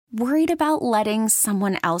Worried about letting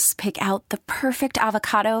someone else pick out the perfect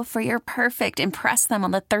avocado for your perfect impress them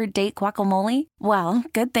on the third date guacamole? Well,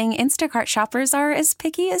 good thing Instacart shoppers are as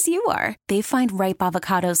picky as you are. They find ripe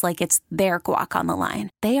avocados like it's their guac on the line.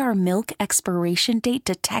 They are milk expiration date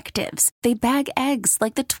detectives. They bag eggs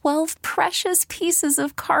like the 12 precious pieces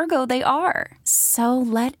of cargo they are. So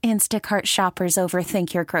let Instacart shoppers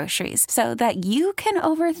overthink your groceries so that you can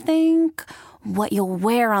overthink what you'll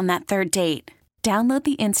wear on that third date. Download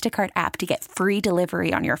the Instacart app to get free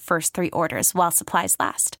delivery on your first 3 orders while supplies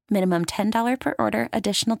last. Minimum $10 per order.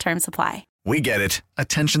 Additional terms apply. We get it.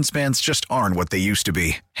 Attention spans just aren't what they used to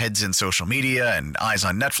be. Heads in social media and eyes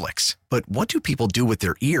on Netflix. But what do people do with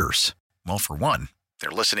their ears? Well, for one, they're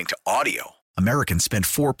listening to audio. Americans spend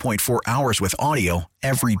 4.4 hours with audio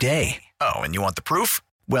every day. Oh, and you want the proof?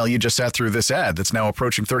 Well, you just sat through this ad that's now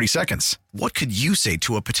approaching 30 seconds. What could you say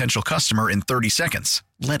to a potential customer in 30 seconds?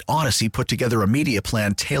 Let Odyssey put together a media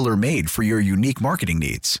plan tailor-made for your unique marketing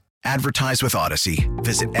needs. Advertise with Odyssey.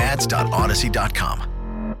 Visit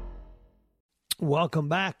ads.odyssey.com. Welcome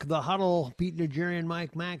back. The Huddle, Pete Najarian and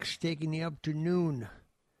Mike Max taking you up to noon.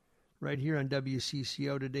 Right here on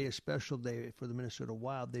WCCO today, a special day for the Minnesota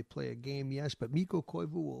Wild. They play a game, yes, but Mikko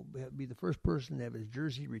Koivu will be the first person to have his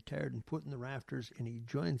jersey retired and put in the rafters, and he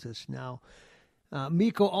joins us now.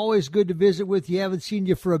 Mikko, always good to visit with you. Haven't seen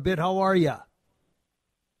you for a bit. How are you?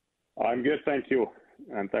 I'm good, thank you,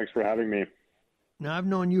 and thanks for having me. Now, I've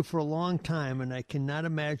known you for a long time, and I cannot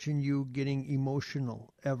imagine you getting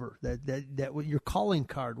emotional ever. That what your calling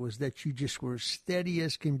card was that you just were steady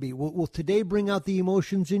as can be. Will today bring out the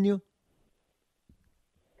emotions in you?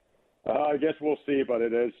 I guess we'll see, but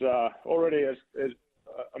it is already is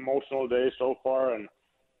emotional day so far, and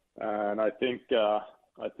I think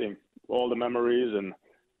all the memories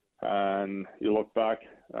and you look back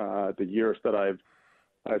the years that I've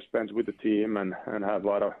spent with the team and have a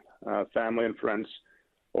lot of family and friends,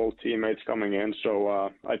 old teammates coming in. So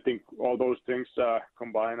I think all those things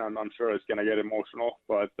combined, I'm sure it's going to get emotional,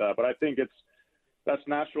 but I think that's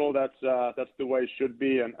natural. That's the way it should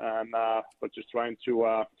be, and but just trying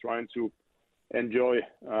to enjoy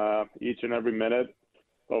each and every minute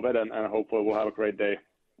of it, and hopefully we'll have a great day.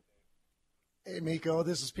 Hey, Mikko,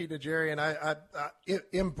 this is Pete Najarian. I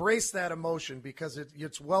embrace that emotion because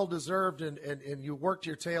it's well-deserved, and you worked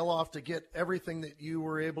your tail off to get everything that you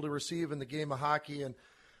were able to receive in the game of hockey. And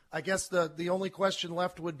I guess the only question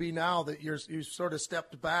left would be now that you sort of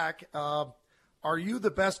stepped back, are you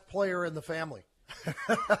the best player in the family?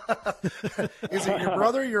 Is it your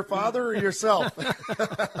brother, your father, or yourself?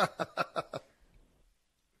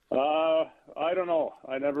 I don't know.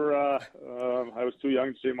 I never. I was too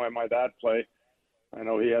young to see my dad play. I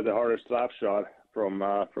know he had the hardest slap shot from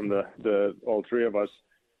the all three of us,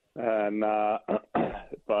 and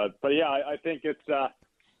but yeah, I think it's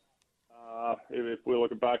if we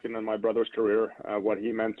look back into my brother's career, what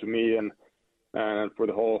he meant to me and for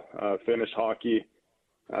the whole Finnish hockey,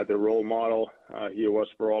 the role model he was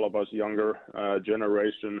for all of us younger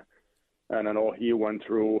generation. And then all he went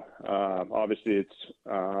through, obviously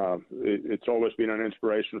it's always been an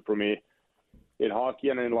inspiration for me in hockey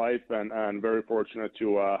and in life, and very fortunate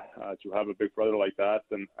to have a big brother like that.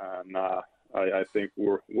 And I think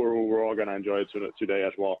we're all going to enjoy it today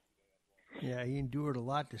as well. Yeah, he endured a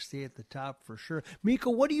lot to stay at the top for sure.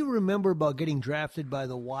 Mikko, what do you remember about getting drafted by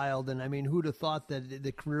the Wild? And I mean, who'd have thought that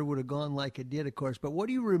the career would have gone like it did, of course. But what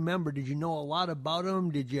do you remember? Did you know a lot about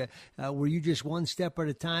him? Did you were you just one step at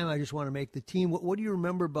a time? I just want to make the team. What do you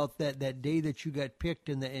remember about that day that you got picked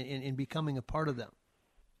and in becoming a part of them?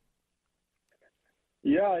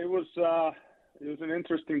 Yeah, it was an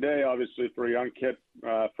interesting day, obviously, for a young kid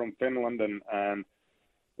from Finland, and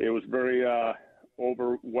it was very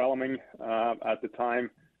overwhelming at the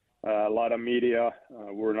time. A lot of media.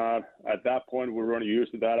 We're not at that point. We weren't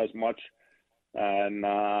used to that as much, and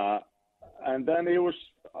then it was.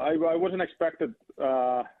 I wasn't expecting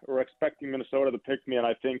Minnesota to pick me, and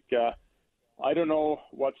I think I don't know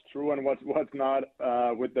what's true and what's not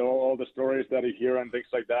with all the stories that you hear and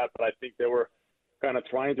things like that. But I think they were kind of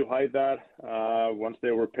trying to hide that once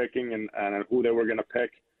they were picking and who they were going to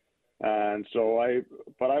pick. And so I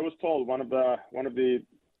was told one of the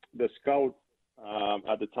scout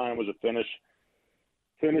at the time was a Finnish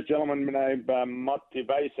gentleman named Matti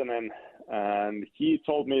Väisänen, and he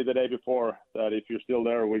told me the day before that if you're still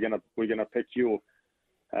there, we're gonna pick you.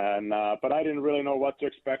 And but I didn't really know what to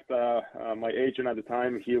expect. My agent at the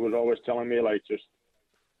time, he was always telling me just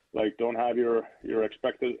don't have your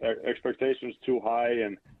expectations too high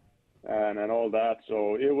and all that.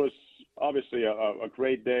 So it was obviously a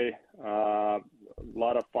great day, a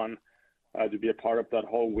lot of fun to be a part of that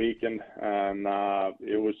whole weekend, and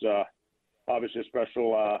it was obviously a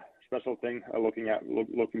special thing.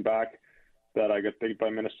 Looking back, that I got picked by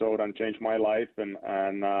Minnesota and changed my life, and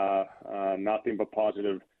nothing but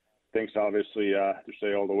positive things. Obviously, to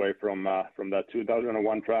say all the way from that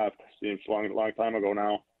 2001 draft. Seems long time ago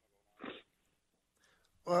now.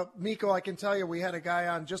 Mikko, I can tell you we had a guy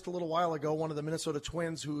on just a little while ago, one of the Minnesota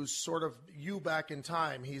Twins, who's sort of you back in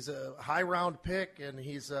time. He's a high-round pick, and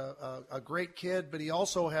he's a great kid, but he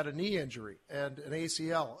also had a knee injury and an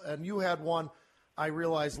ACL. And you had one, I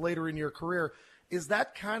realized, later in your career. Is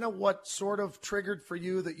that kind of what sort of triggered for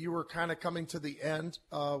you that you were kind of coming to the end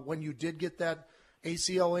when you did get that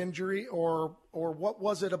ACL injury? Or what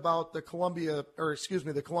was it about the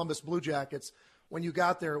Columbus Blue Jackets? When you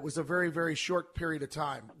got there, it was a very, very short period of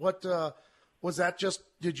time. What was that?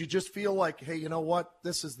 Did you just feel like, hey, you know what,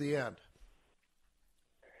 this is the end?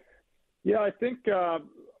 Yeah, I think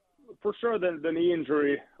for sure the knee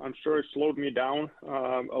injury, I'm sure it slowed me down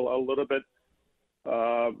a little bit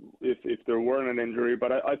if there weren't an injury.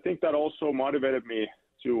 But I think that also motivated me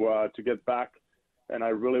to get back, and I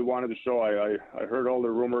really wanted to show. I heard all the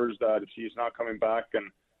rumors that he's not coming back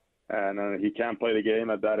and he can't play the game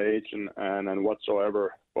at that age and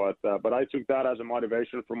whatsoever. But I took that as a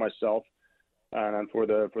motivation for myself and for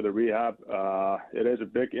the rehab. It is a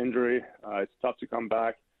big injury. It's tough to come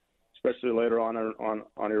back, especially later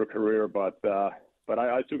on your career. But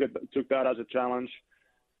I took that as a challenge.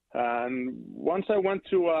 And once I went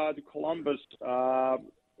to Columbus,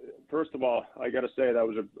 first of all, I got to say that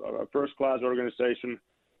was a first-class organization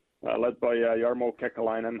led by Jarmo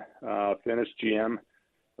Kekalainen, Finnish GM.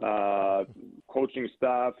 Coaching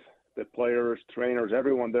staff, the players, trainers,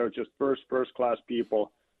 everyone there, just first-class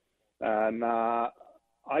people. And I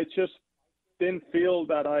just didn't feel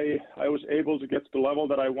that I was able to get to the level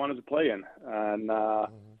that I wanted to play in. And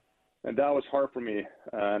that was hard for me.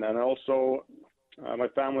 And also, my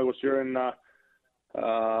family was here in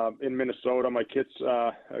Minnesota. My kids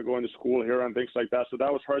are going to school here and things like that. So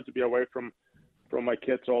that was hard to be away from my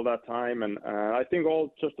kids all that time. And I think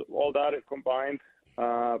all that combined.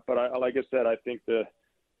 But like I said, I think the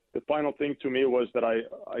final thing to me was that I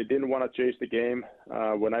didn't want to chase the game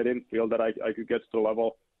when I didn't feel that I could get to the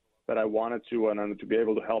level that I wanted to, and to be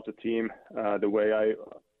able to help the team the way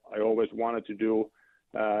I always wanted to do.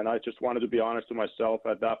 And I just wanted to be honest to myself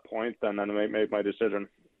at that point, and then I made my decision.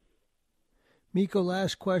 Mikko,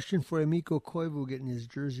 last question for you. Mikko Koivu getting his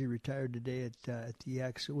jersey retired today at the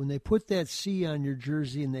X. When they put that C on your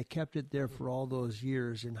jersey and they kept it there for all those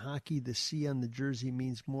years, in hockey the C on the jersey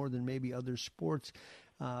means more than maybe other sports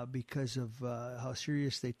because of how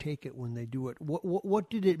serious they take it when they do it. What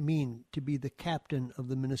did it mean to be the captain of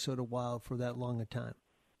the Minnesota Wild for that long a time?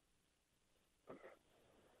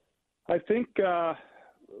 I think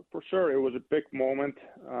for sure it was a big moment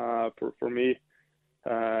for me.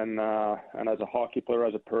 And as a hockey player,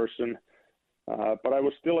 as a person, but I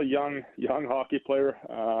was still a young hockey player.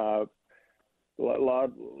 A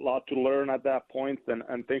lot to learn at that point,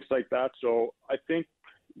 and things like that. So I think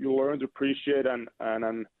you learn to appreciate and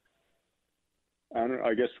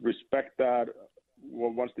I guess respect that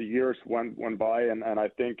once the years went by. And I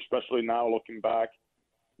think especially now looking back,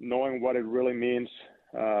 knowing what it really means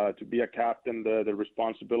to be a captain, the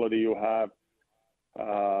responsibility you have.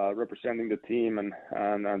 Representing the team and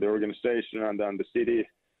the organization and the city.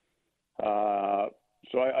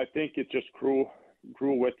 So I think it just grew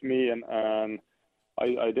with me, and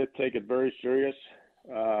I did take it very serious.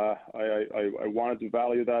 I wanted to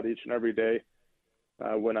value that each and every day.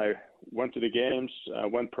 When I went to the games,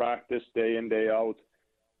 went practice day in, day out,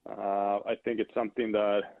 I think it's something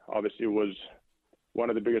that obviously was one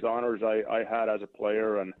of the biggest honors I had as a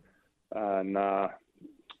player, and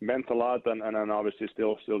meant a lot, and obviously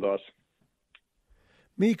still does.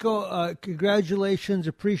 Mikko, congratulations.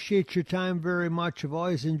 Appreciate your time very much. I've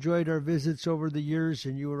always enjoyed our visits over the years,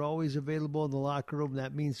 and you were always available in the locker room.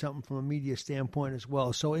 That means something from a media standpoint as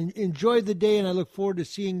well. So enjoy the day, and I look forward to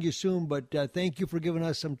seeing you soon. But thank you for giving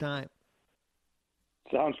us some time.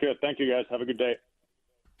 Sounds good. Thank you, guys. Have a good day.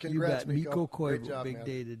 Congrats, you bet. Mikko Koivu, job, big man.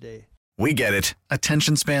 day today. We get it.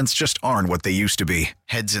 Attention spans just aren't what they used to be.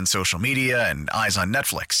 Heads in social media and eyes on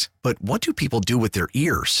Netflix. But what do people do with their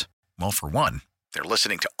ears? Well, for one, they're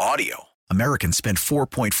listening to audio. Americans spend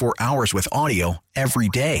 4.4 hours with audio every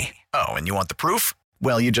day. Oh, and you want the proof?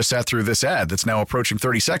 Well, you just sat through this ad that's now approaching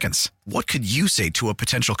 30 seconds. What could you say to a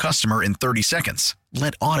potential customer in 30 seconds?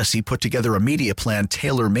 Let Odyssey put together a media plan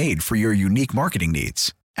tailor-made for your unique marketing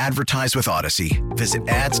needs. Advertise with Odyssey. Visit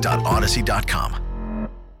ads.odyssey.com.